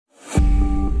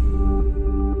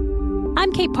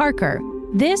I'm Kate Parker.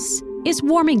 This is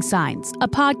Warming Signs, a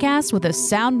podcast with the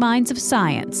sound minds of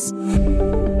science.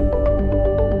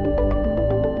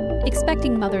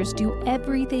 Expecting mothers do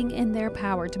everything in their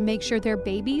power to make sure their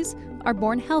babies are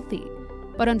born healthy.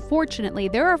 But unfortunately,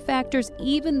 there are factors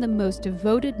even the most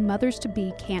devoted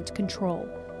mothers-to-be can't control.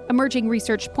 Emerging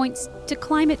research points to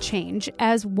climate change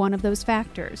as one of those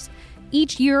factors.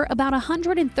 Each year, about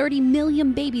 130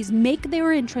 million babies make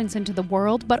their entrance into the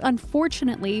world, but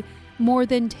unfortunately, more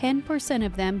than 10%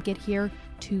 of them get here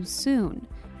too soon.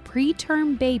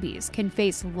 Preterm babies can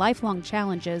face lifelong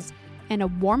challenges, and a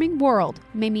warming world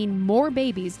may mean more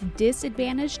babies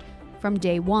disadvantaged from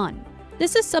day one.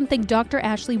 This is something Dr.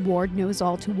 Ashley Ward knows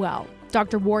all too well.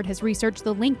 Dr. Ward has researched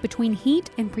the link between heat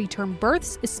and preterm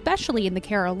births, especially in the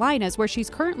Carolinas, where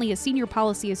she's currently a senior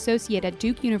policy associate at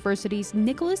Duke University's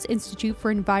Nicholas Institute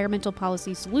for Environmental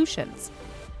Policy Solutions.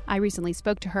 I recently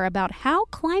spoke to her about how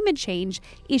climate change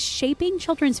is shaping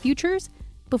children's futures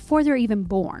before they're even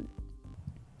born.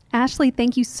 Ashley,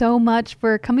 thank you so much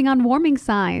for coming on Warming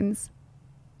Signs.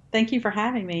 Thank you for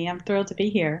having me. I'm thrilled to be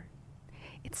here.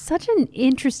 It's such an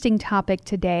interesting topic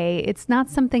today. It's not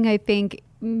something I think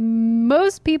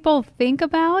most people think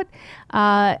about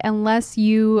unless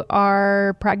you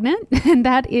are pregnant, and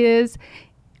that is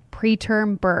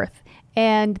preterm birth.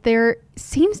 And there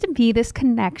seems to be this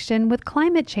connection with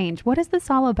climate change. What is this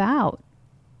all about?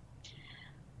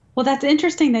 Well, that's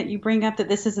interesting that you bring up that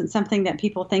this isn't something that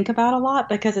people think about a lot,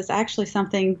 because it's actually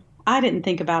something I didn't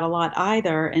think about a lot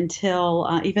either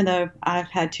until, even though I've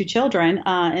had two children,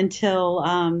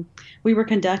 until we were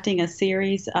conducting a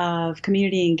series of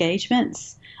community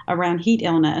engagements around heat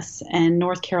illness in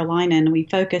North Carolina, and we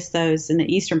focused those in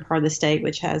the eastern part of the state,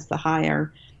 which has the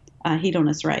higher heat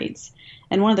illness rates.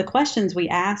 And one of the questions we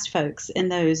asked folks in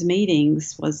those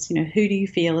meetings was, who do you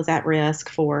feel is at risk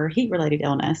for heat-related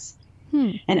illness?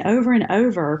 And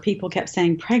over, people kept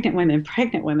saying pregnant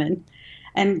women.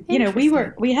 And,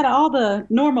 we had all the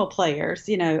normal players,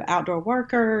 outdoor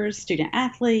workers, student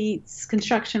athletes,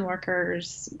 construction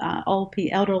workers,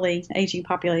 elderly, aging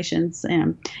populations,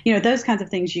 and, those kinds of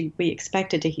things we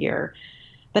expected to hear.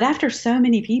 But after so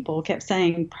many people kept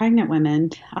saying pregnant women,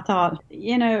 I thought,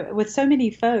 with so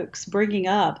many folks bringing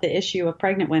up the issue of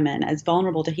pregnant women as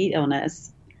vulnerable to heat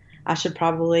illness, I should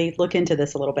probably look into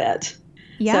this a little bit.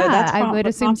 Yeah, so that's I would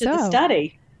assume so. The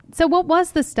study. So what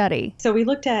was the study? So we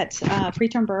looked at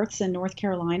preterm births in North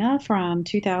Carolina from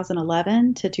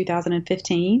 2011 to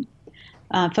 2015,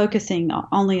 focusing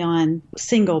only on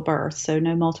single births, so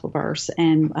no multiple births,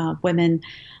 and women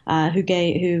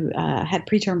who had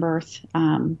preterm birth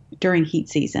during heat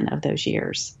season of those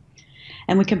years.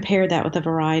 And we compared that with a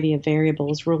variety of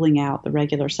variables, ruling out the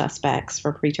regular suspects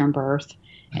for preterm birth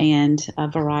and a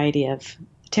variety of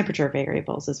temperature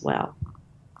variables as well.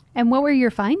 And what were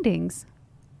your findings?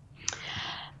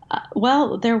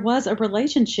 Well, there was a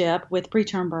relationship with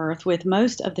preterm birth with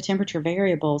most of the temperature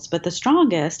variables, but the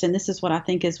strongest, and this is what I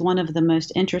think is one of the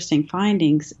most interesting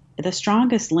findings, the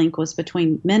strongest link was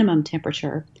between minimum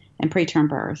temperature and preterm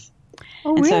birth.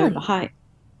 Oh, and really?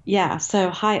 So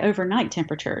high overnight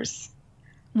temperatures.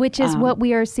 Which is what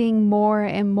we are seeing more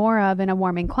and more of in a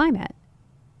warming climate.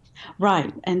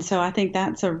 Right. And so I think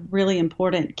that's a really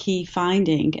important key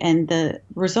finding. And the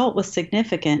result was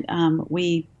significant.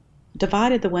 We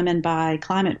divided the women by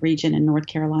climate region in North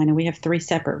Carolina. We have 3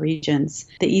 separate regions.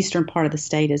 The eastern part of the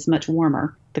state is much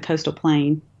warmer, the coastal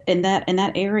plain. In that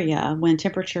area, when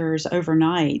temperatures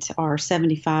overnight are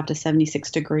 75 to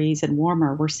 76 degrees and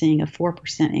warmer, we're seeing a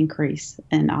 4% increase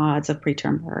in odds of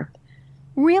preterm birth.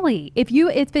 Really? If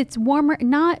it's warmer,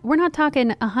 we're not talking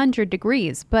 100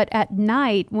 degrees, but at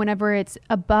night, whenever it's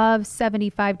above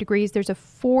 75 degrees, there's a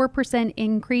 4%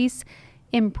 increase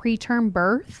in preterm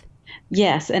birth?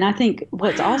 Yes, and I think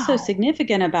what's also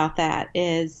significant about that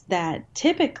is that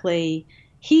typically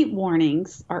heat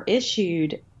warnings are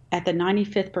issued at the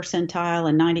 95th percentile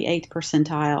and 98th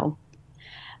percentile.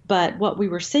 But what we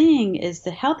were seeing is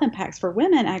the health impacts for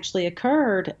women actually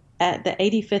occurred at the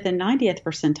 85th and 90th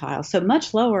percentile, so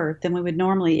much lower than we would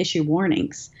normally issue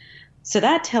warnings. So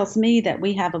that tells me that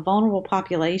we have a vulnerable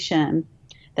population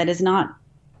that is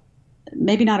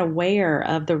maybe not aware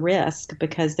of the risk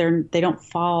because they're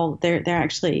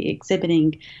actually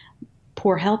exhibiting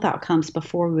poor health outcomes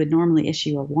before we would normally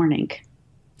issue a warning.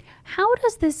 How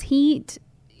does this heat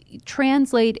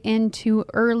translate into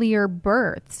earlier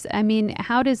births? I mean,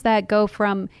 how does that go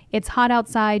from it's hot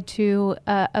outside to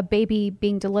a baby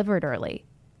being delivered early?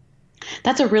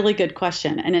 That's a really good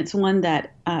question, and it's one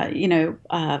that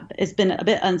has been a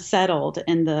bit unsettled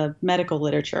in the medical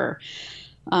literature.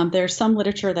 There's some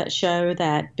literature that show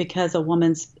that because a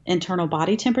woman's internal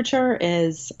body temperature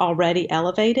is already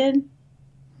elevated,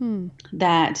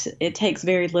 that it takes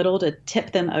very little to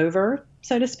tip them over,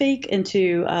 so to speak,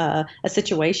 into a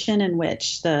situation in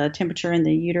which the temperature in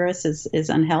the uterus is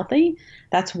unhealthy.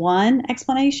 That's one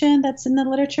explanation that's in the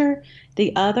literature.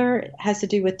 The other has to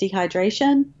do with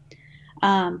dehydration.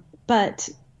 But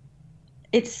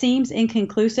it seems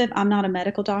inconclusive. I'm not a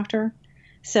medical doctor,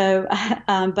 so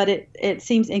but it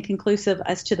seems inconclusive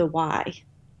as to the why.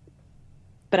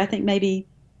 But I think maybe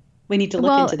we need to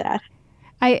look into that.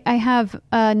 I have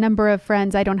a number of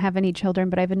friends. I don't have any children,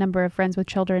 but I have a number of friends with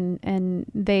children, and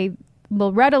they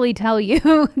will readily tell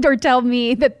you or tell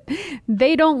me that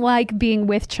they don't like being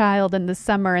with child in the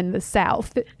summer in the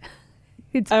South.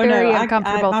 It's very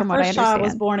uncomfortable from what I understand. My first child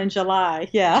was born in July.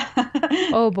 Yeah.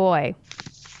 Oh, boy.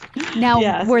 Now,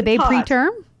 yes, were they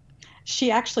preterm? She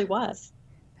actually was.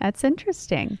 That's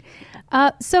interesting.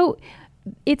 So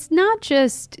it's not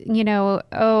just,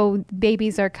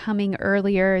 babies are coming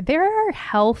earlier. There are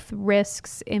health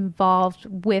risks involved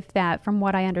with that, from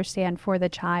what I understand, for the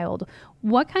child.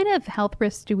 What kind of health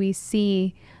risks do we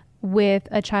see with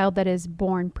a child that is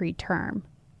born preterm?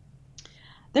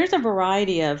 There's a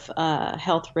variety of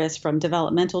health risks, from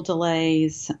developmental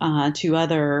delays to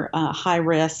other high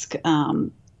risk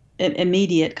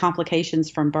immediate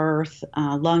complications from birth,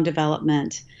 lung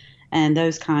development, and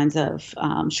those kinds of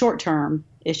short-term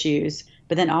issues,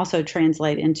 but then also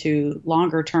translate into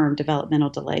longer-term developmental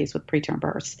delays with preterm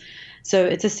births. So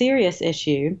it's a serious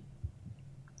issue.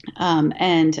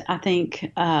 And I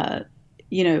think,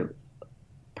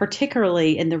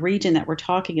 particularly in the region that we're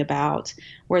talking about,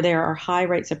 where there are high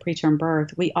rates of preterm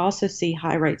birth, we also see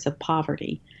high rates of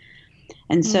poverty.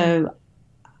 And so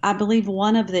I believe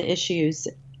one of the issues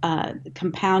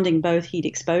compounding both heat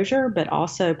exposure, but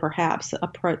also perhaps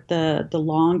the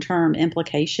long-term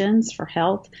implications for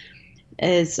health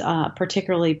is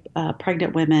particularly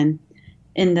pregnant women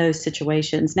in those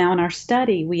situations. Now, in our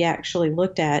study, we actually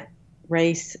looked at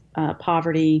race,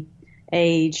 poverty,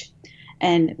 age,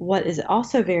 and what is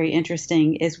also very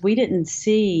interesting is we didn't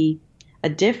see a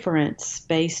difference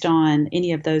based on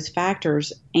any of those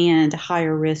factors and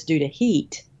higher risk due to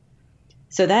heat.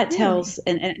 So that tells,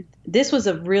 and this was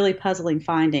a really puzzling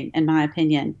finding, in my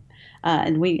opinion.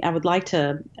 And I would like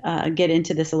to get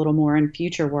into this a little more in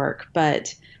future work.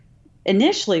 But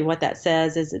initially, what that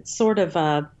says is it's sort of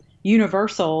a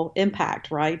universal impact,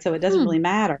 right? So it doesn't really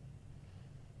matter.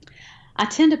 I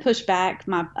tend to push back.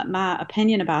 My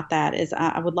opinion about that is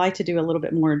I would like to do a little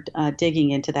bit more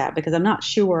digging into that, because I'm not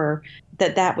sure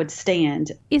that would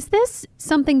stand. Is this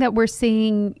something that we're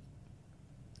seeing,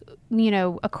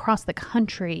 across the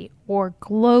country or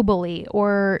globally,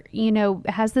 or,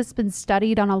 has this been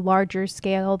studied on a larger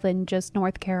scale than just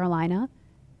North Carolina?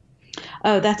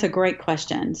 Oh, that's a great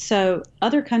question. So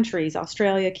other countries,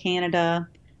 Australia, Canada,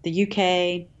 the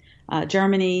UK,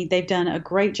 Germany, they've done a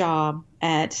great job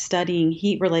at studying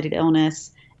heat-related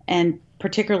illness, and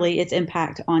particularly its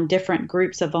impact on different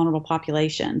groups of vulnerable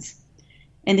populations.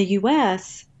 In the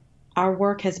U.S., our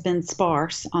work has been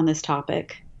sparse on this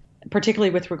topic, particularly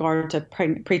with regard to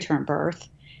preterm birth.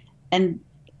 And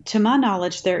to my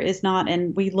knowledge, there is not,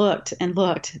 and we looked and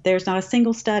looked, there's not a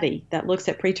single study that looks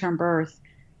at preterm birth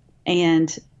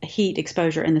and heat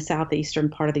exposure in the southeastern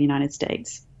part of the United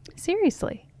States.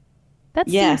 Seriously? That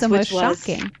seems almost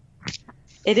shocking.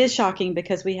 It is shocking,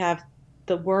 because we have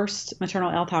the worst maternal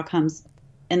health outcomes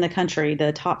in the country.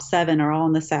 The top 7 are all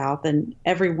in the South, and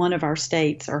every one of our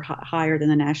states are higher than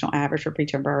the national average for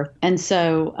preterm birth. And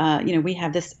so, we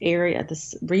have this area,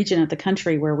 this region of the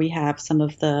country where we have some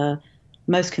of the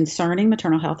most concerning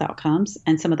maternal health outcomes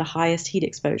and some of the highest heat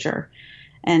exposure.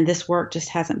 And this work just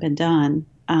hasn't been done.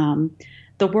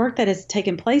 The work that has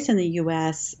taken place in the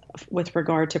U.S. with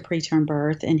regard to preterm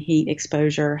birth and heat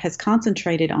exposure has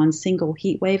concentrated on single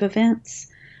heat wave events,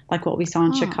 like what we saw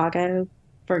in Chicago,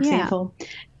 for example. Yeah.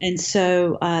 And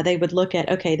so they would look at,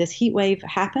 okay, this heat wave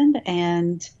happened,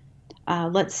 and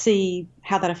let's see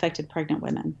how that affected pregnant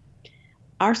women.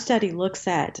 Our study looks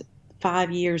at 5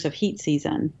 years of heat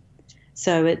season.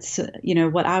 So it's,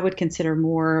 what I would consider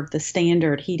more of the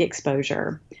standard heat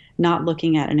exposure, not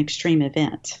looking at an extreme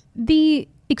event. The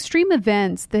extreme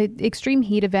events, the extreme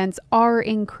heat events are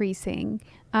increasing.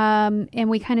 And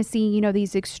we kind of see,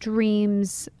 these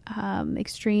extremes,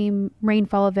 extreme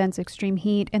rainfall events, extreme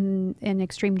heat, and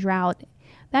extreme drought.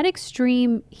 That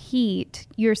extreme heat,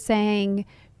 you're saying,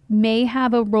 may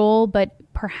have a role, but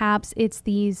perhaps it's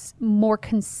these more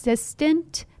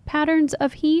consistent patterns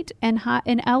of heat and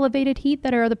elevated heat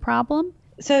that are the problem?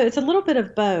 So it's a little bit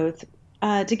of both.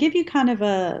 To give you kind of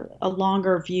a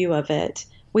longer view of it,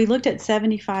 we looked at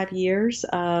 75 years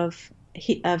of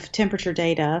temperature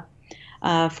data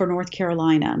for North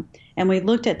Carolina, and we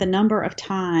looked at the number of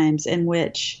times in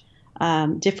which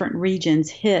different regions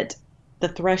hit the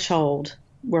threshold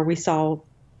where we saw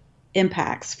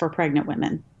impacts for pregnant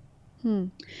women.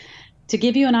 To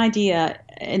give you an idea,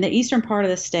 in the eastern part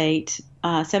of the state,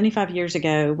 75 years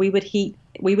ago, we would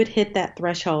hit that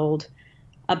threshold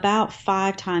about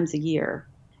 5 times a year.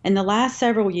 In the last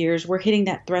several years, we're hitting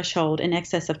that threshold in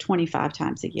excess of 25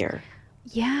 times a year.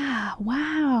 Yeah,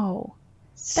 wow.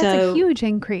 That's So a huge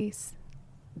increase.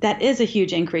 that is a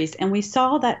huge increase. And we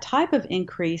saw that type of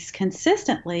increase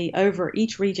consistently over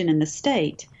each region in the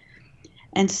state.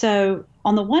 And so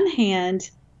on the one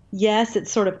hand, yes,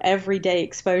 it's sort of everyday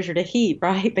exposure to heat,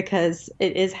 right? Because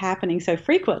it is happening so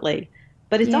frequently,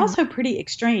 but it's also pretty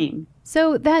extreme.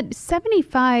 So that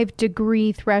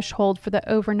 75-degree threshold for the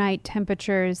overnight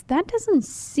temperatures, that doesn't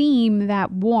seem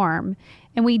that warm.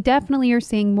 And we definitely are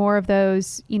seeing more of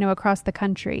those, across the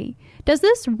country. Does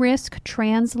this risk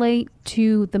translate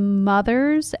to the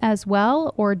mothers as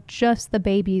well, or just the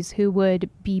babies who would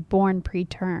be born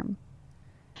preterm?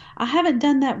 I haven't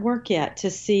done that work yet to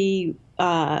see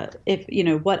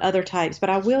if what other types, but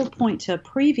I will point to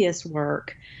previous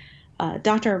work.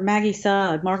 Dr.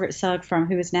 Margaret Sugg,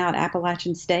 who is now at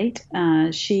Appalachian State,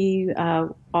 she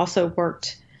also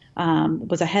worked,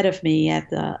 was ahead of me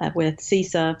with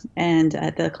CISA and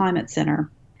at the Climate Center.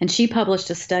 And she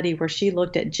published a study where she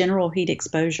looked at general heat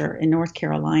exposure in North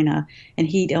Carolina and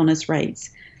heat illness rates.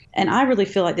 And I really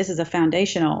feel like this is a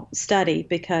foundational study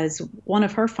because one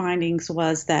of her findings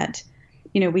was that,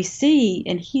 we see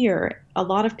and hear a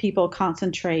lot of people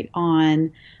concentrate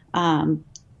on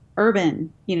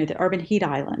urban, the urban heat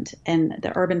island and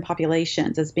the urban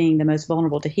populations as being the most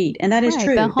vulnerable to heat. And that is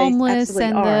true. The homeless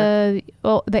and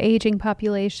the aging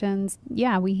populations.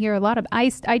 Yeah, we hear a lot of, I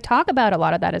talk about a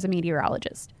lot of that as a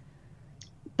meteorologist.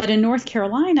 But in North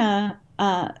Carolina,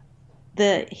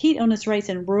 the heat illness rates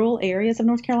in rural areas of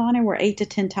North Carolina were 8 to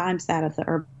 10 times that of the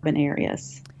urban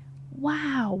areas.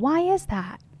 Wow. Why is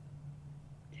that?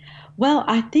 Well,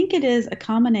 I think it is a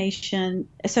combination.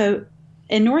 So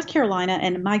in North Carolina,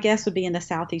 and my guess would be in the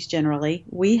Southeast generally,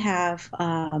 we have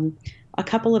a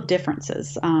couple of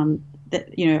differences. A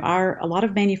lot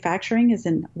of manufacturing is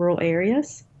in rural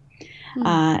areas.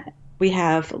 We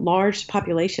have large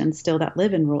populations still that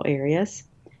live in rural areas.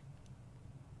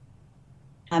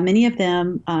 Many of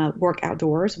them work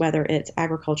outdoors, whether it's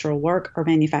agricultural work or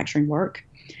manufacturing work.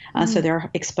 So they're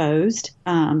exposed.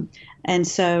 And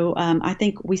so I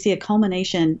think we see a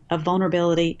culmination of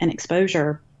vulnerability and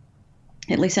exposure,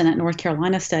 at least in that North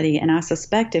Carolina study. And I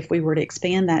suspect if we were to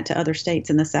expand that to other states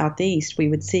in the Southeast, we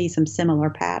would see some similar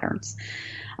patterns.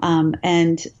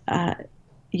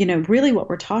 Really what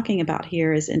we're talking about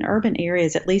here is in urban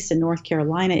areas, at least in North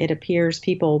Carolina, it appears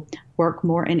people work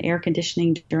more in air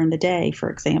conditioning during the day, for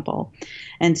example.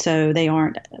 And so they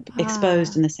aren't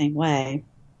exposed in the same way.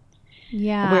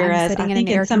 Yeah, whereas I'm sitting I think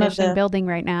in an air-conditioned building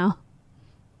right now.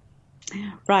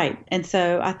 Right. And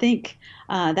so I think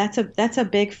that's a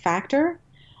big factor.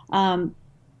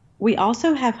 We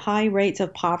also have high rates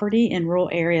of poverty in rural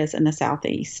areas in the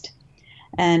Southeast.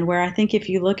 And where I think if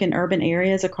you look in urban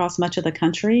areas across much of the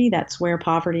country, that's where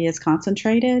poverty is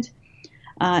concentrated.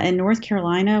 In North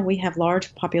Carolina, we have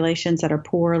large populations that are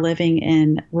poor living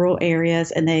in rural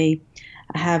areas, and they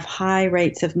have high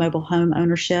rates of mobile home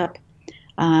ownership.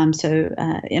 So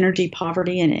energy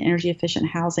poverty and energy efficient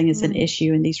housing is an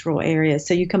issue in these rural areas.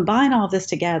 So you combine all of this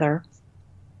together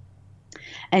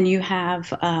and you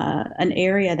have an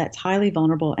area that's highly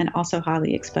vulnerable and also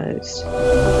highly exposed.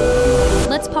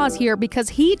 Let's pause here because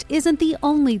heat isn't the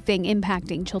only thing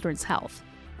impacting children's health.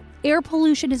 Air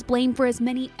pollution is blamed for as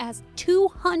many as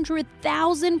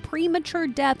 200,000 premature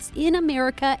deaths in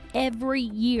America every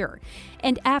year.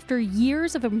 And after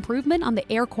years of improvement on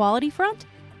the air quality front,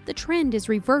 the trend is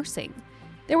reversing.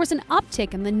 There was an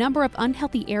uptick in the number of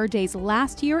unhealthy air days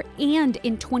last year and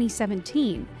in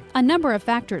 2017. A number of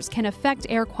factors can affect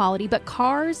air quality, but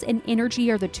cars and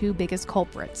energy are the two biggest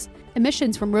culprits.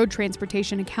 Emissions from road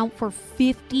transportation account for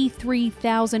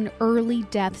 53,000 early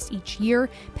deaths each year.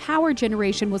 Power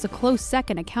generation was a close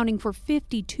second, accounting for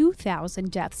 52,000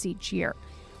 deaths each year.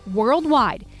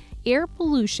 Worldwide, air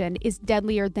pollution is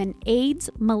deadlier than AIDS,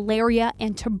 malaria,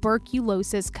 and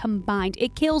tuberculosis combined.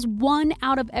 It kills 1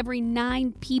 out of every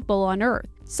 9 people on Earth.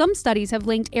 Some studies have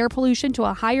linked air pollution to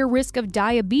a higher risk of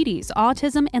diabetes,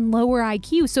 autism, and lower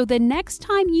IQ. So the next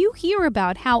time you hear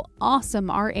about how awesome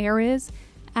our air is,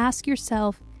 ask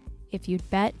yourself if you'd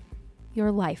bet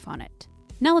your life on it.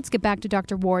 Now let's get back to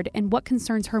Dr. Ward and what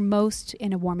concerns her most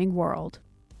in a warming world.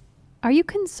 Are you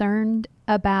concerned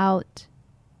about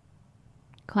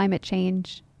climate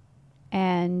change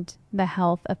and the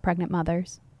health of pregnant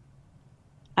mothers?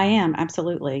 I am,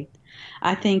 absolutely.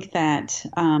 I think that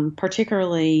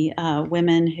particularly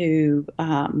women who,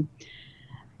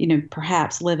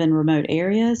 perhaps live in remote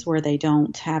areas where they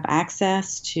don't have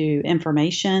access to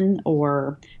information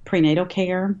or prenatal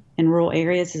care in rural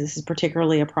areas, this is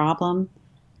particularly a problem.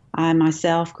 I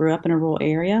myself grew up in a rural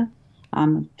area.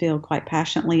 Feel quite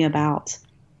passionately about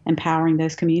empowering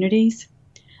those communities.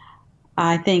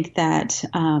 I think that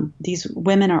these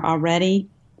women are already,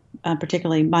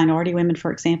 particularly minority women,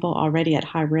 for example, already at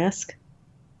high risk.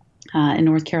 In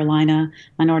North Carolina,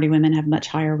 minority women have much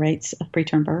higher rates of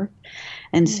preterm birth.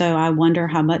 And so I wonder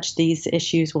how much these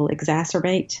issues will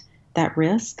exacerbate that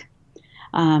risk.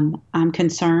 I'm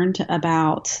concerned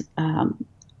about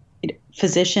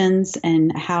physicians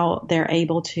and how they're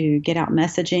able to get out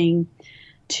messaging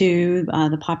to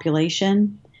the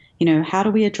population. How do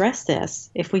we address this?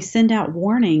 If we send out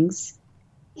warnings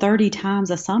 30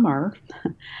 times a summer,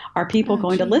 are people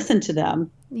going to listen to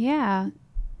them? Yeah.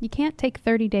 You can't take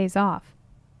 30 days off.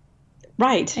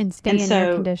 Right. And stay in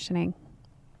air conditioning.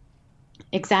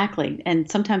 Exactly. And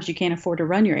sometimes you can't afford to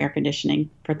run your air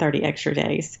conditioning for 30 extra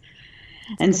days.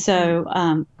 And so,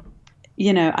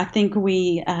 I think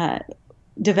we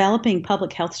developing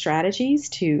public health strategies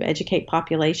to educate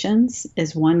populations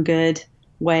is one good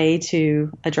way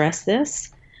to address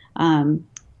this.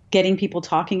 Getting people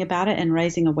talking about it and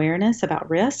raising awareness about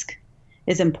risk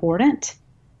is important.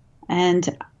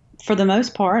 And for the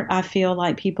most part, I feel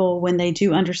like people, when they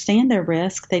do understand their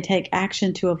risk, they take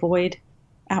action to avoid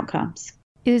outcomes.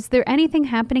 Is there anything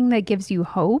happening that gives you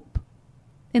hope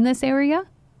in this area?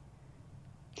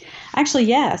 Actually,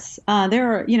 yes.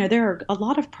 There are a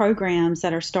lot of programs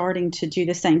that are starting to do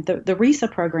the same. The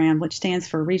RESA program, which stands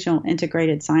for Regional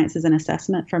Integrated Sciences and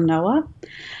Assessment from NOAA,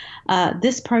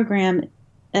 this program,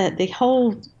 the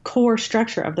whole core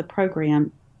structure of the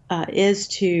program is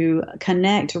to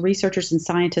connect researchers and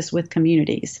scientists with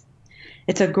communities.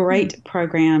 It's a great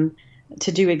program to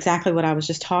do exactly what I was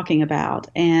just talking about.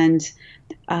 And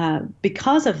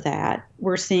because of that,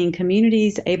 we're seeing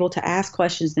communities able to ask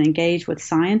questions and engage with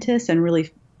scientists and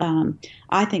really,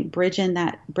 I think, bridging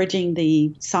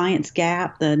the science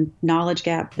gap, the knowledge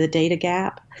gap, the data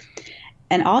gap,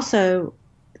 and also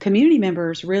community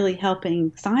members really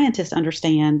helping scientists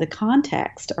understand the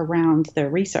context around their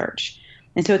research.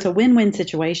 And so it's a win-win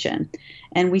situation.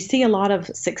 And we see a lot of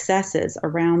successes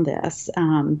around this.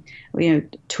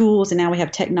 Tools, and now we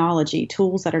have technology,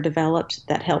 tools that are developed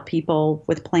that help people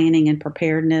with planning and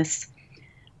preparedness.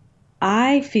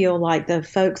 I feel like the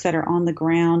folks that are on the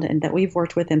ground and that we've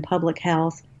worked with in public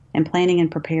health and planning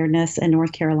and preparedness in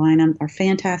North Carolina are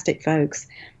fantastic folks.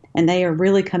 And they are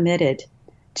really committed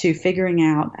to figuring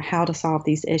out how to solve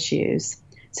these issues.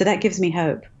 So that gives me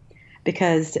hope,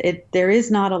 because there is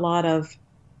not a lot of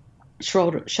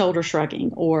shoulder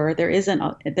shrugging, or there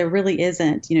really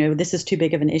isn't, this is too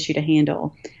big of an issue to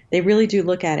handle. They really do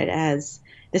look at it as,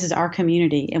 this is our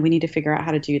community and we need to figure out how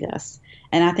to do this.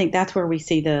 And I think that's where we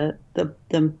see the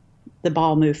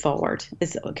ball move forward,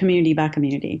 is community by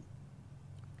community.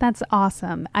 That's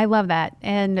awesome. I love that.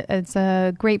 And it's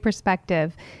a great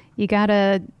perspective. You got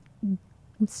to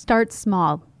start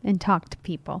small and talk to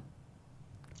people.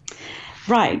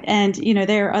 Right. And,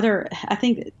 there are other, I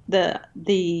think the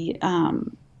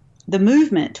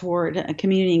movement toward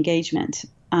community engagement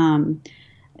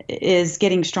is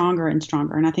getting stronger and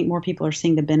stronger. And I think more people are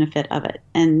seeing the benefit of it.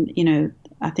 And,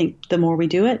 I think the more we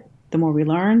do it, the more we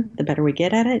learn, the better we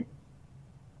get at it.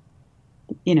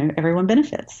 Everyone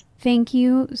benefits. Thank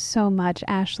you so much,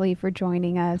 Ashley, for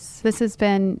joining us. This has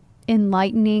been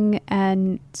enlightening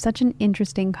and such an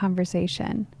interesting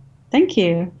conversation. Thank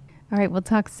you. All right, we'll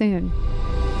talk soon.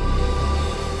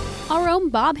 Our own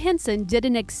Bob Henson did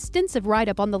an extensive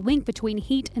write-up on the link between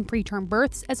heat and preterm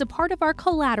births as a part of our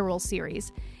Collateral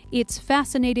series. It's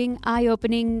fascinating,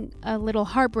 eye-opening, a little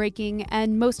heartbreaking,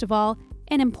 and most of all,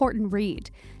 an important read.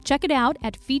 Check it out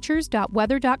at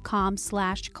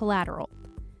features.weather.com/collateral.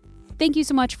 Thank you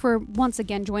so much for once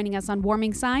again joining us on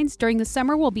Warming Signs. During the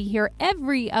summer, we'll be here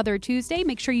every other Tuesday.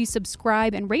 Make sure you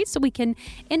subscribe and rate so we can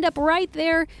end up right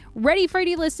there, ready for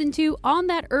you to listen to on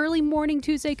that early morning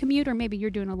Tuesday commute, or maybe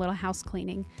you're doing a little house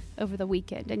cleaning over the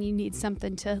weekend and you need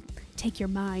something to take your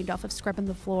mind off of scrubbing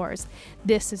the floors.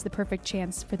 This is the perfect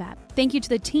chance for that. Thank you to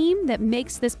the team that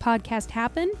makes this podcast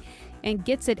happen and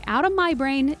gets it out of my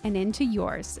brain and into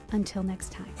yours. Until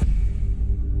next time.